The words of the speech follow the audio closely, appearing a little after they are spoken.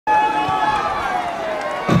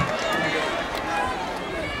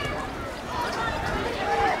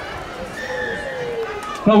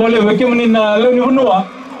na wale weke na leo ni hunua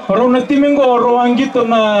ro na timingo ro angito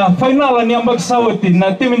na final ni ambag sawati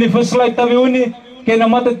na tim ni first light tabi uni kena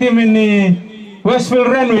mata tim ni Westville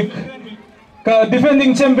Renwick ka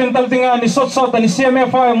defending champion taltinga ni Sot ni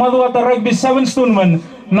CMFI Maduata Rugby 7s tournament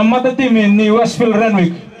na mata tim ni Westville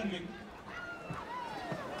Renwick.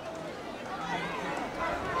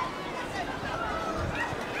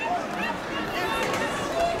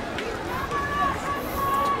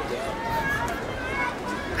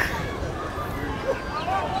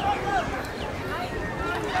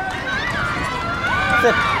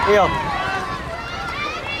 Iyo.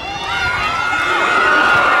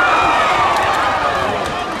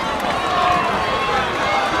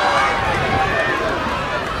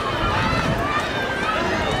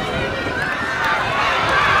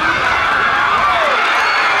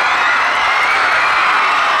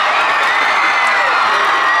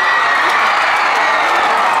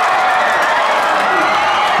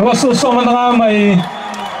 Wasu sama na may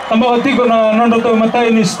tambakati ko na nandoto matay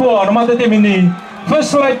ni score na mata tim ni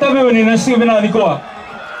first light tabi uni na SEMIFINAL ko.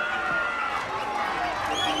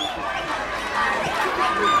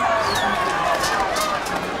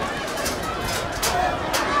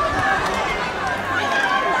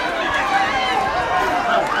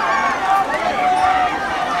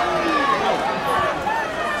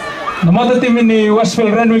 Namata tim ni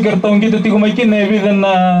Westville Renwick ertong gitu tigo maikin na ebidan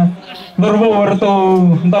na dorbo erto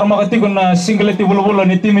dharma katiko na singleti bulu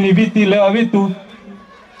ni tim ni viti leo abitu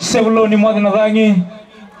seblo ni moda na dangi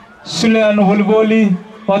sule anu volleyball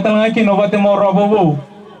watan ngaki no bate mo robobo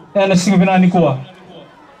na SEMIFINAL ni kuwa.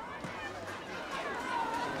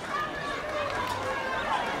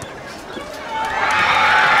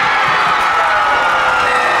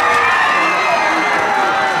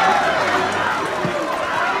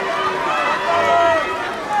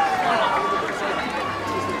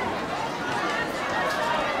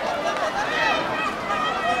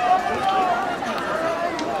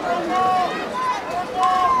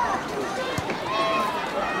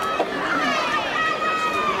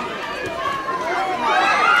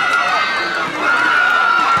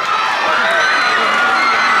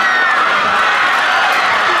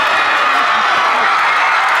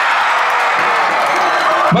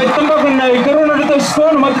 Baik tambah na ikaroon na dito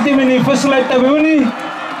score mata tim ni first light tabi uni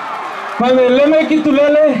may leme kitu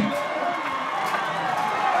lele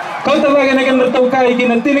kau talaga na ganda tau kai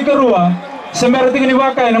kinatili karua sa meron tingin ni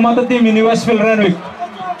wakay na mata tim ni Westville Renwick.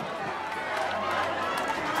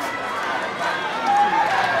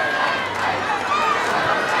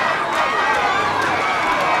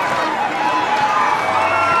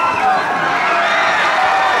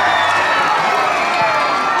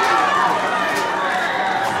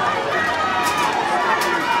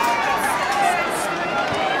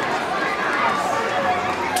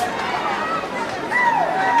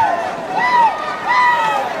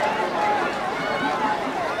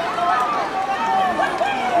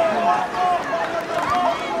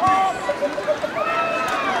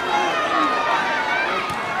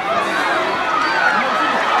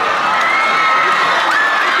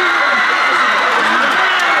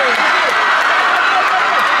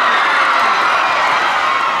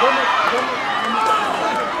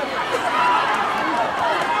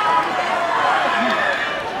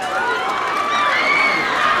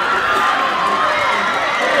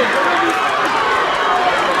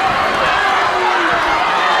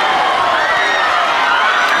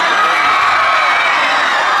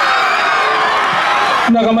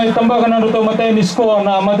 Nakamay tambakan na ito matay ni score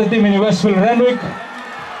na mata tim ni Westville Renwick.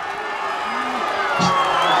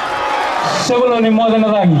 Sebelum ni moda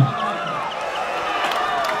na lagi.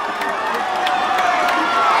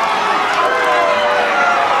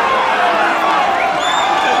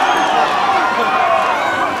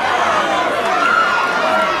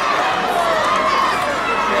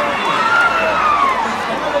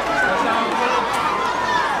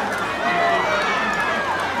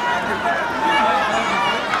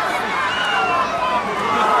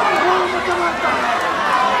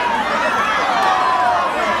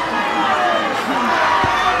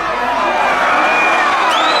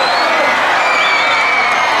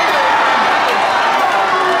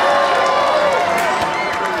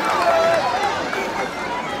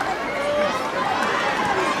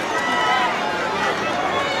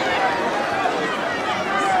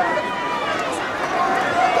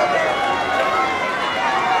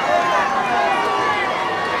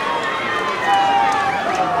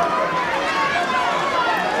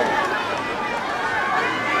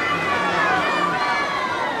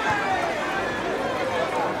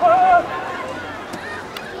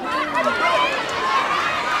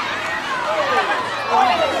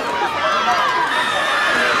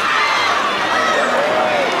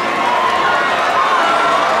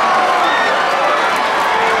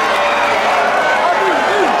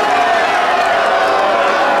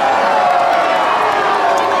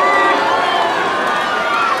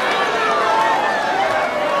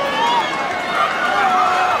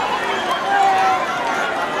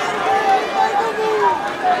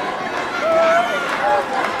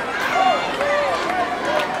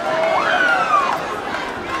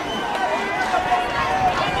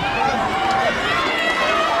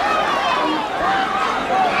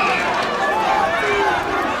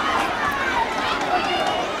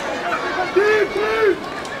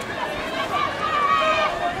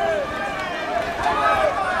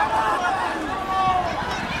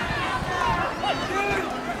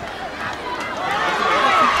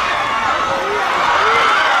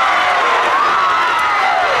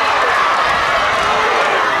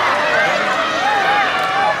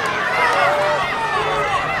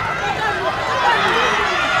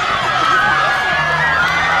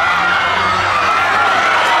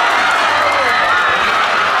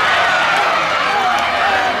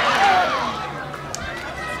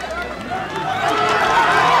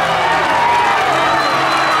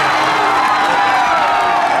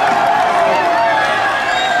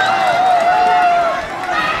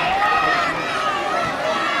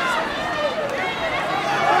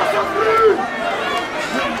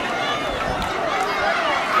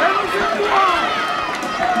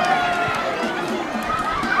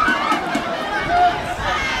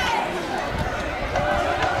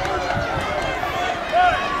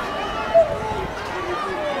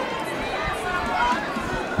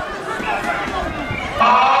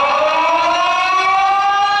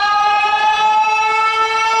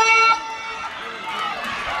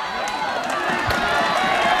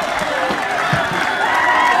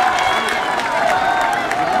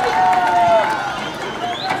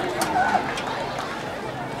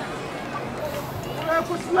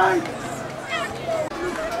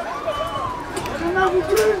 May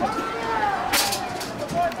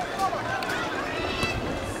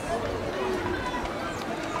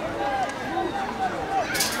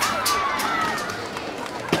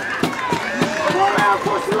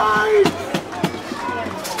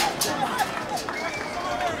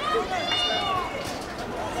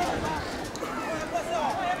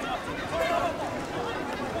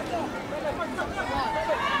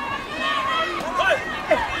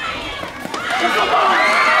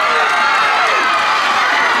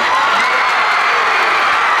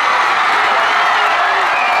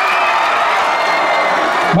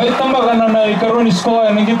tambakan na ikaronis ko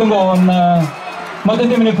ang nagitunggo na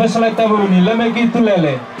matatim ni Fasalay Tabu ni Lamay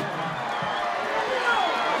Gitulele.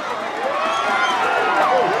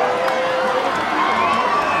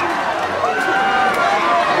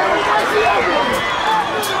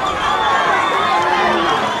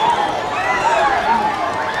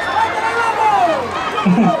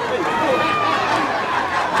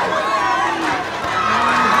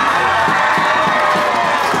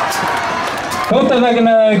 Kau talaga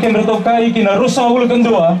na kinrato kay kinarusa ulo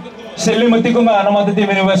kandua sa limati ko nga na matatim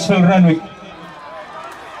ni Westfield Renwick.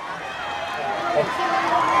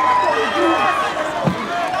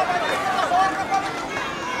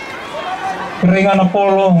 Keringan na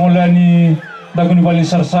polo mula ni dago ni Balin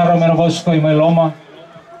Sarsara may nabawas ko may loma.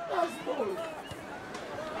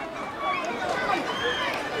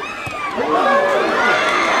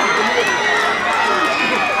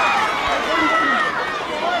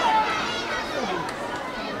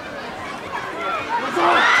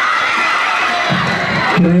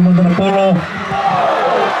 Kiriman na polo.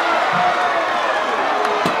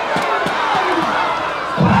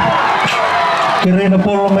 Kiri na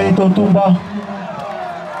polo may tutumba.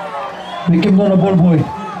 Bikim na ball boy.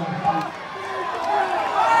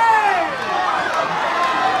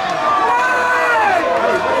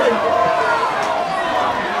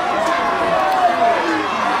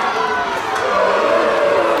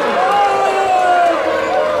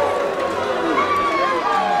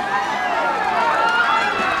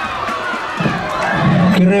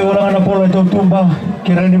 Kiri wala nga na polo itong tumba.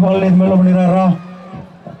 Kiri ni Balin malam ni Rara.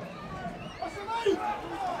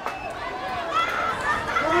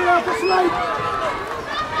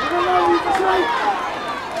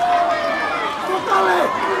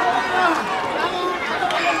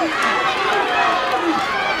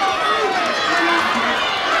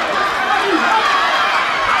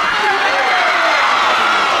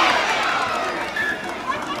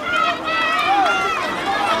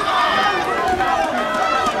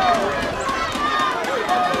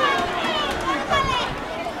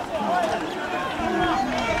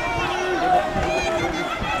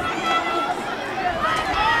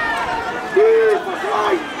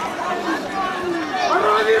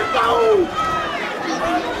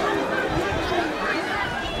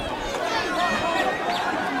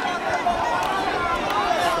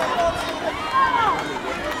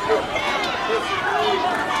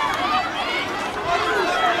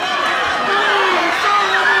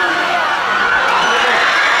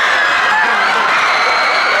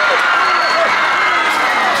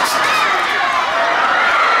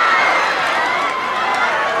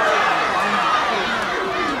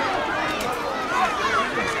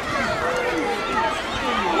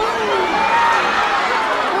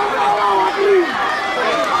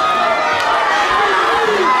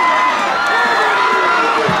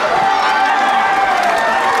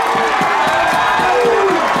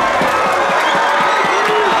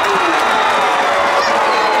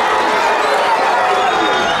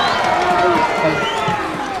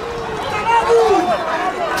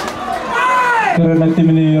 Kira ng tim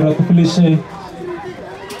ni Ratu Felice.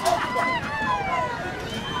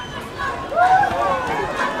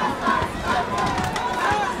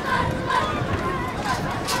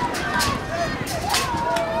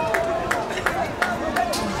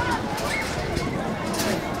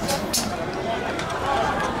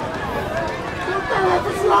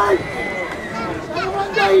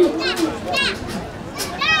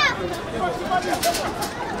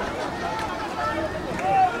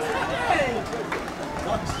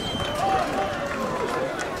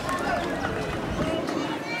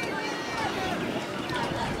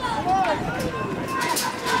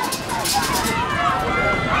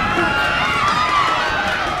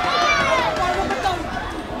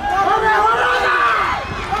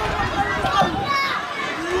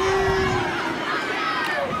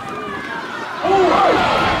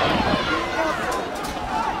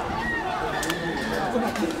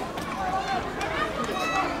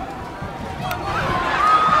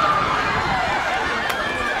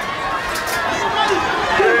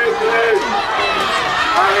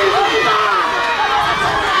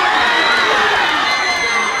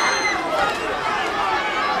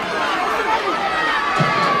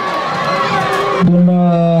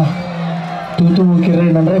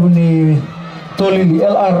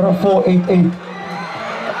 LR 488.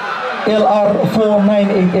 LR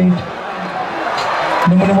 4988.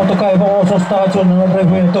 Numuni motoka iba ko sostakasyon ng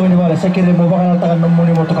driver nito miniwala sa kiri mo baka natakan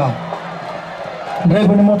numuni motoka.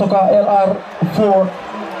 Driver ni motoka LR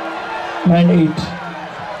 498.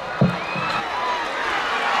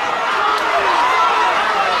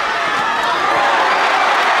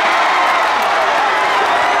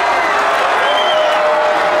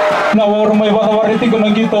 Na war may batawariti ko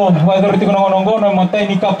nang gito, batawariti ko nang ononggo na matay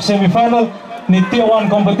ni Cup semifinal ni Tier 1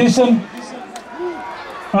 competition.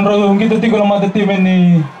 Nandro gito tiko na mata team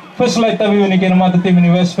ni first light tabi ni kina mata team ni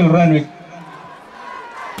Westfield Renwick.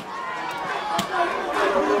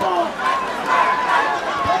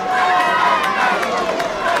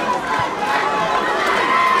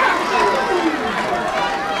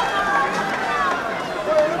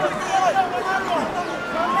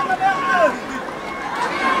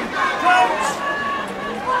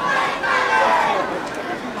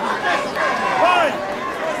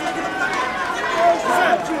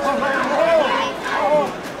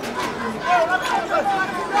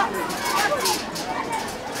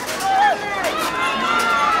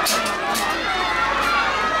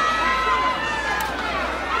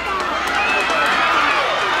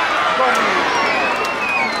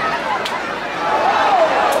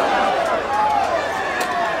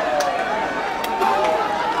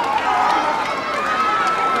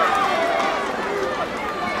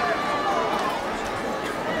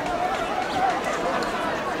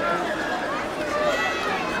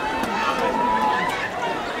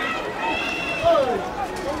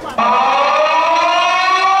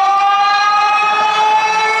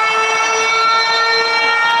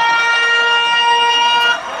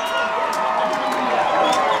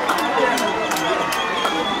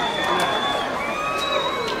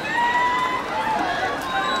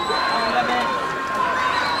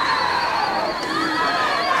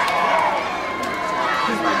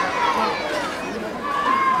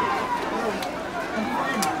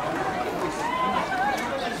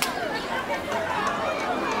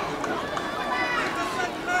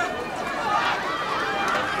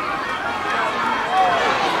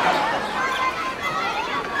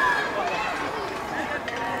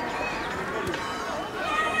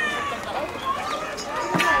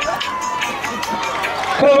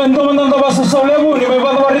 Kaya teman-teman basa sa lebu ni may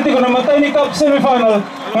batawariti ko na matay ni Cup semifinal.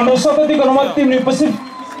 Ano sa tati ko na mata team ni Pacific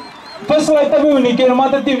first light tabi ni kina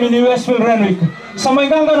mata team ni Westfield Renwick. Sa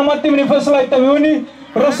may gangga na mata team ni first light tabi ni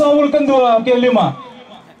Rosa Vulcan 2 kaya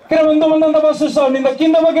 5. Kaya teman-teman basa sa ni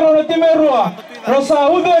nakinda magiro na team Erua. Rosa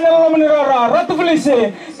Uda na naman ni Rara Ratu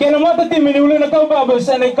Felice kaya na mata team ni uli na kaubabas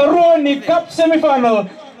na karuan ni Cup semifinal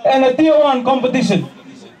and a Tier 1 competition.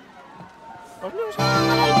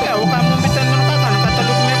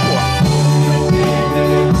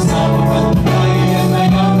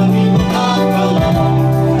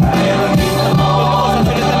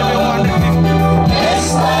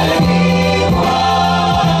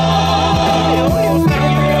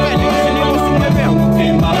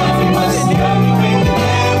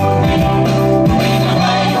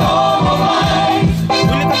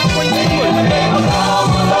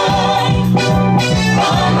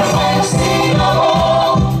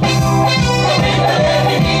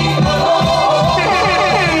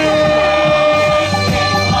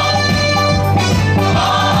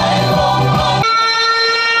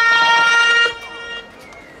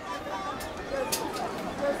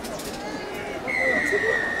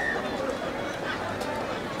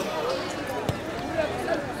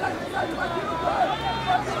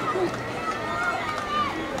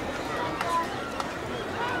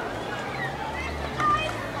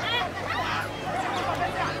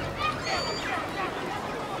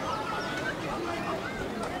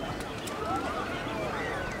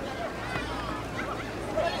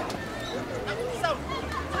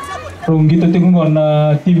 Rung gitu tingon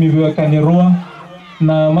na tim ibu akan roa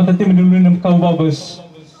na mata tim dulu nem kau babes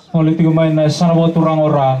oleh tiga main na sana bawa turang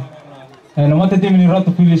ora na mata tim ni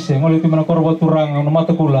Ratu Felice oleh tim na korba turang na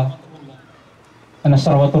mata kula na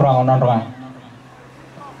sana bawa turang na ora.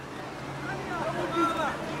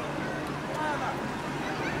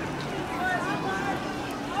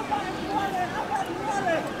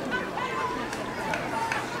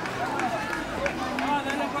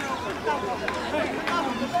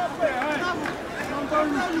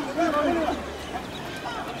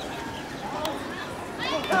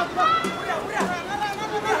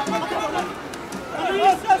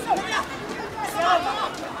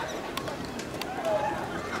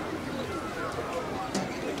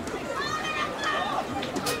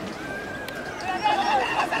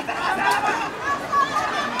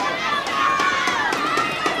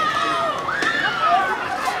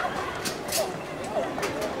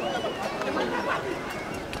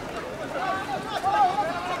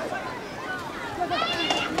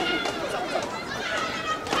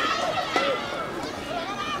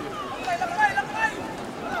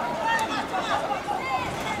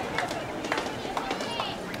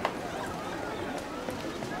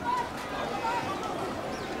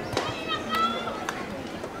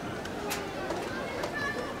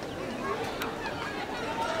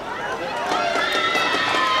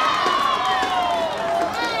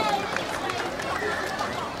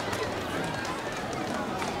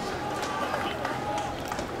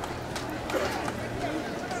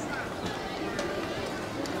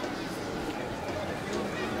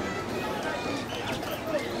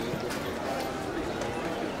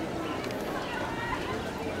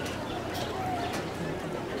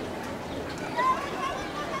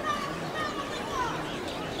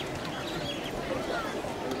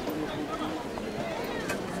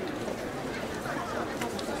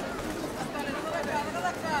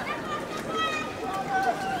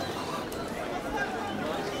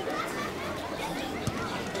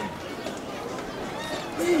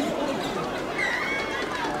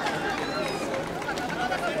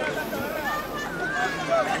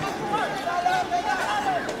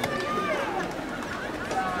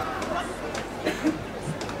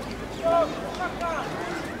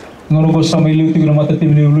 ngono ko sa may luti ko na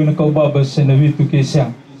matatim ni ulo na kaubabas sa navitu kaysa.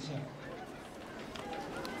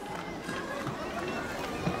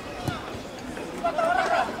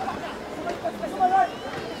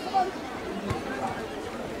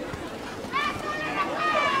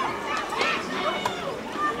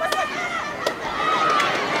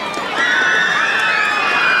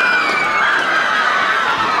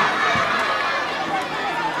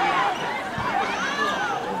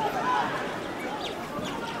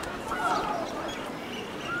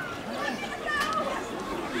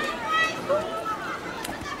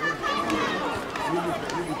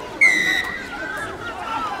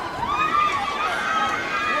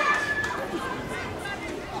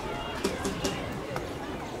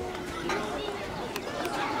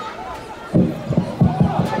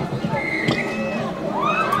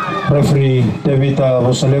 Referee Devita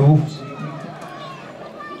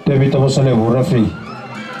Bosalevu, referee.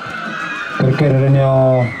 Kerkernya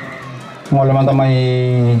mulai mantamai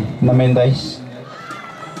namendais.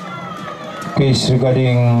 Case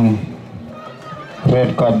regarding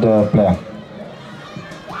red card player.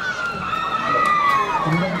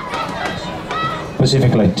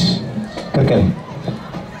 Pacific Light. Kerker.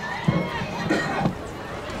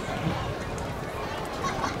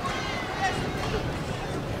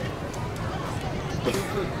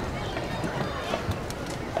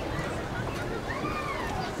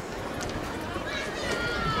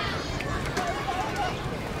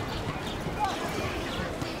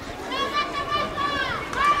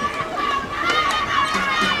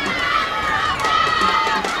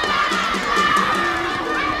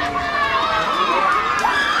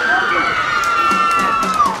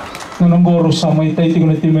 Namboro sa may taiti ko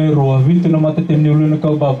na timero, wito na matatim ni ulo na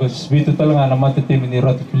kaubabas, wito talaga na matatim ni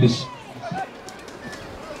Rato Pilis.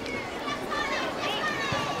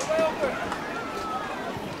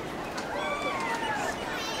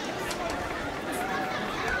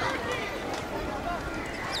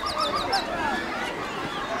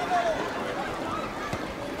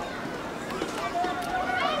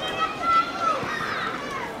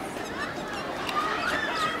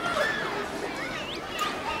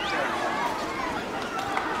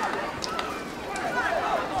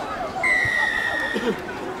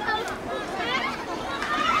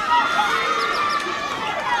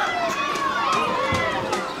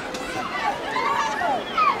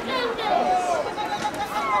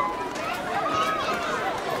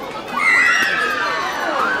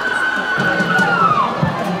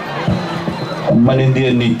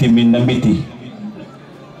 Manindian ni tim ni Nambiti,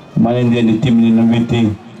 manindian ni tim ni Nambiti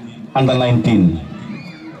under 19.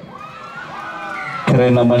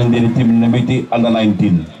 Kerana manindian ni tim ni Nambiti under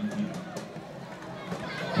 19.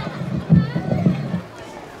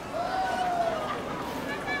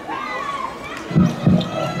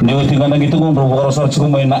 Ni utingan na gitu kung berkorosor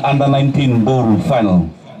cukup main na under 19 bowl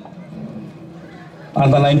final.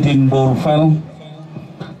 Under 19 bowl final.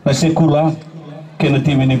 Na sekula kena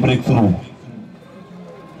tim ini breakthrough.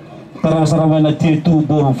 Sarang-sarang na tier 2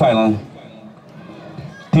 bowl final.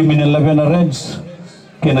 Tim ini 11 Reds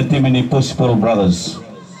kena tim ini Possible Brothers.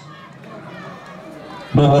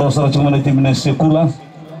 Dua sarang cuma tim ini sekula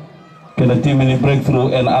kena tim ini breakthrough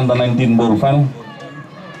and under 19 bowl final.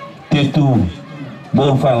 Tier 2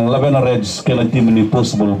 bowl final 11 Reds kena tim ini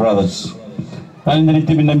Possible Brothers. Ang dari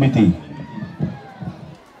tim ini BT.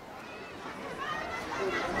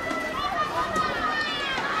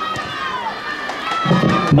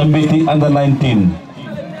 Nambiti under 19.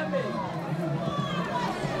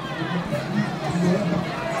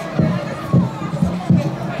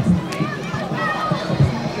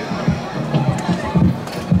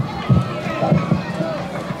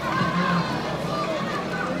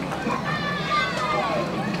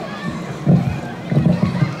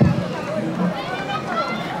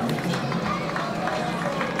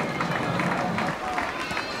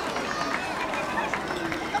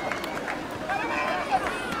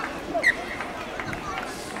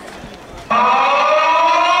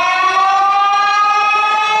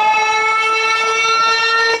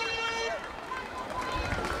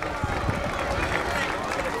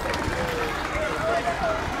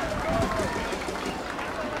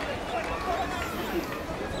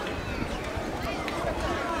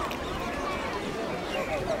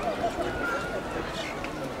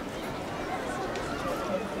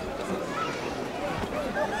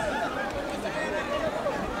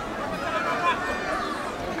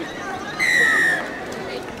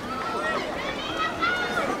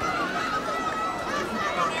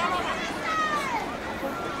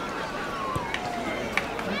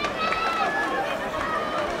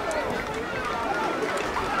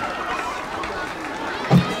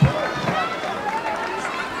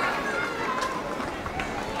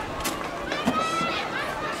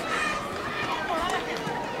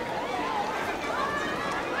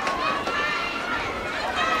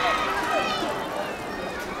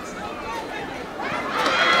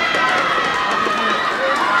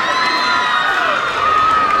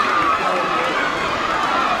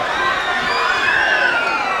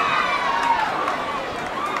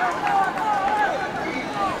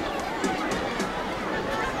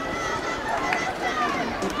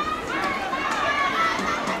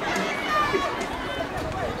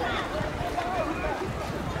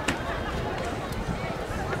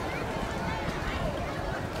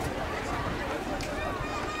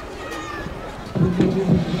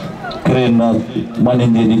 Kena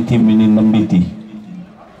manindi di tim ini Nambiti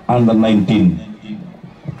under 19.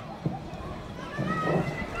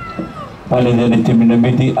 Manindi di tim ini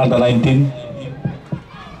Nambiti under 19.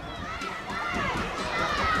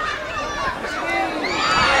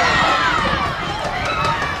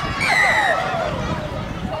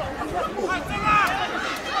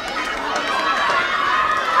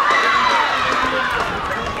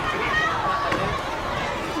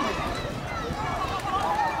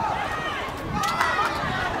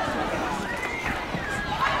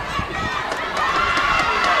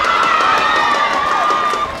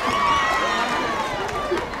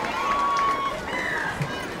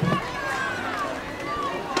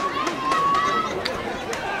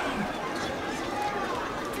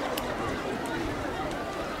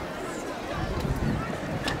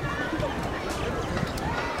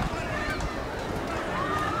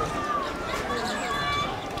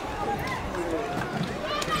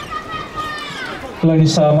 Lagi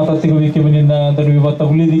sa matatigo wiki min na dari bata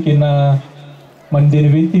bulidi kina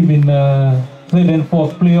mandiri wiki min third and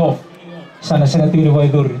fourth playoff sana sana tigo ni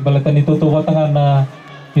vaidor balatan itu to batangan na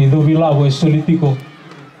ido bilawo solitico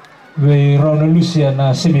we round Lucia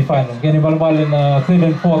na semifinal kani balbal na third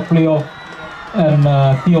and fourth playoff and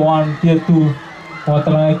tier 1 tier 2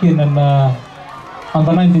 watalang akin na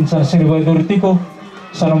under 19 sana sana vaidor tiko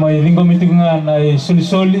sana may linggo mitingan ay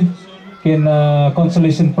soli ken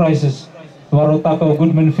consolation prizes baru tako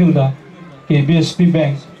good midfielder ke BSP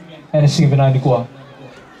Bank and SEMIFINAL kuah.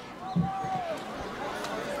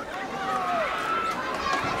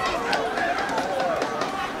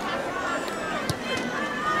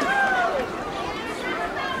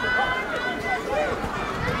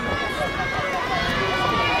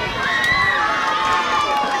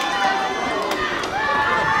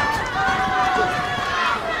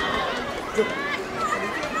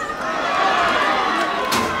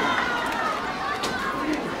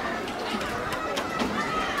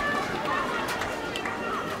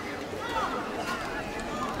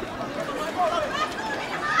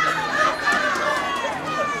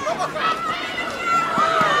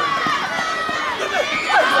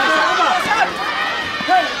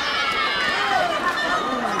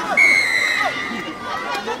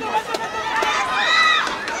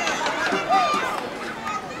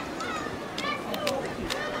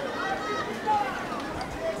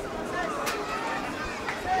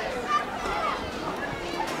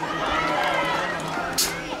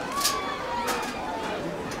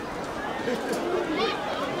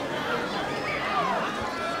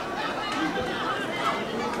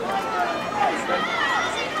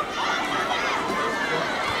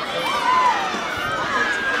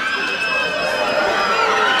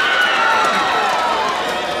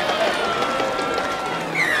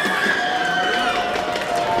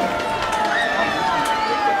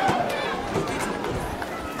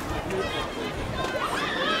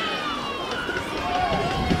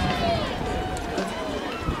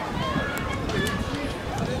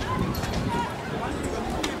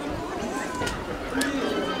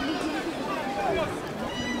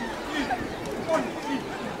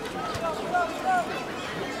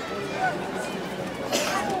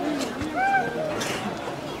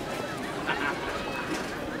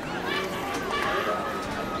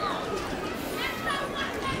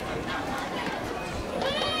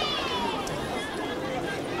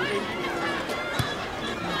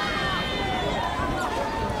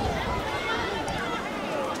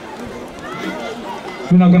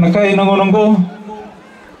 Minaganakai nangononggo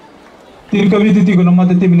tin kami titigo na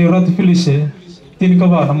matitim ni Rat Felice tin ka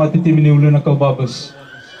ba na matitim ni ulo na kababas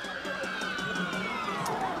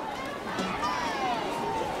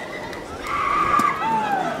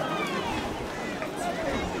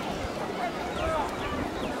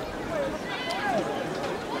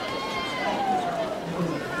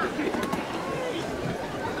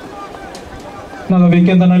na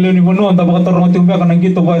weekend na leo ni bono anta bakatorong tigo ka nang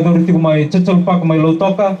gito ba do tigo mai chachal pak mai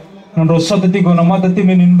lotoka nan rosa tigo na mata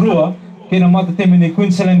timin rua kina mata timin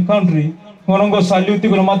Queensland country ngonongo salyu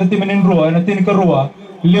tigo na mata timin rua na tin ka rua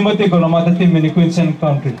lima tigo na mata timin Queensland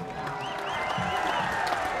country.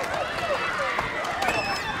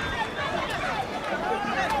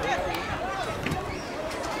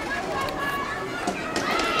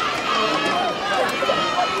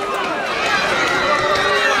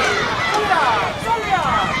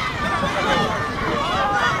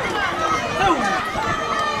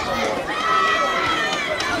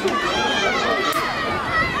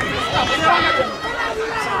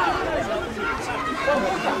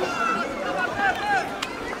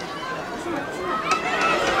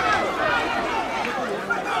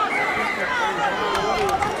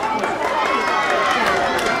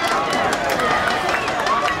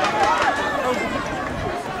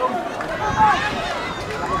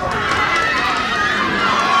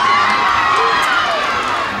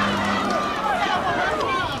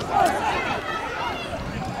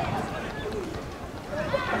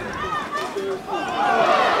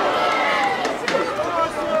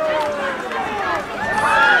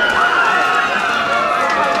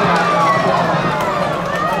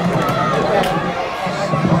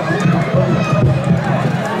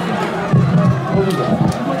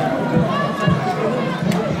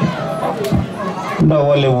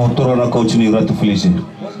 wale turun coach ni Ratu Felice.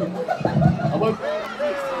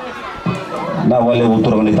 Na wale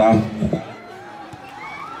turun nita.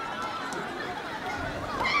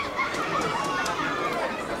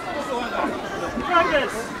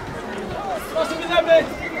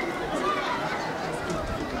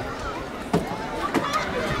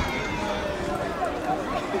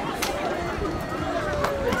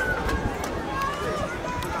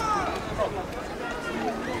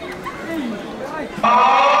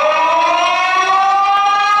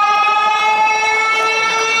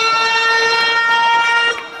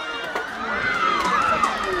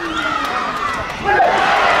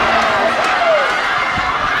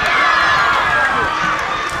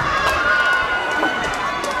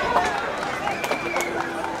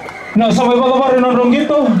 Nah, sampai bagaimana nondong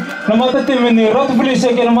gitu, nama tim ini Ratu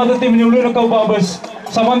Felice ke nama tim ini ulun kau babas,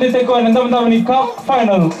 sama nanti teko nanti teman-teman ini cup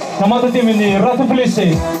final, nama tim ini Ratu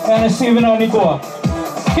Felice, SEMIFINAL ni kuah.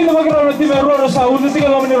 Kita bagaimana tim Aurora sahut nanti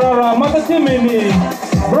kalau menirara mata tim ini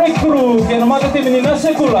breakthrough ke nama tim ini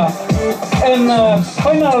Nasekula, and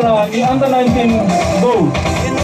final di under 19 goal.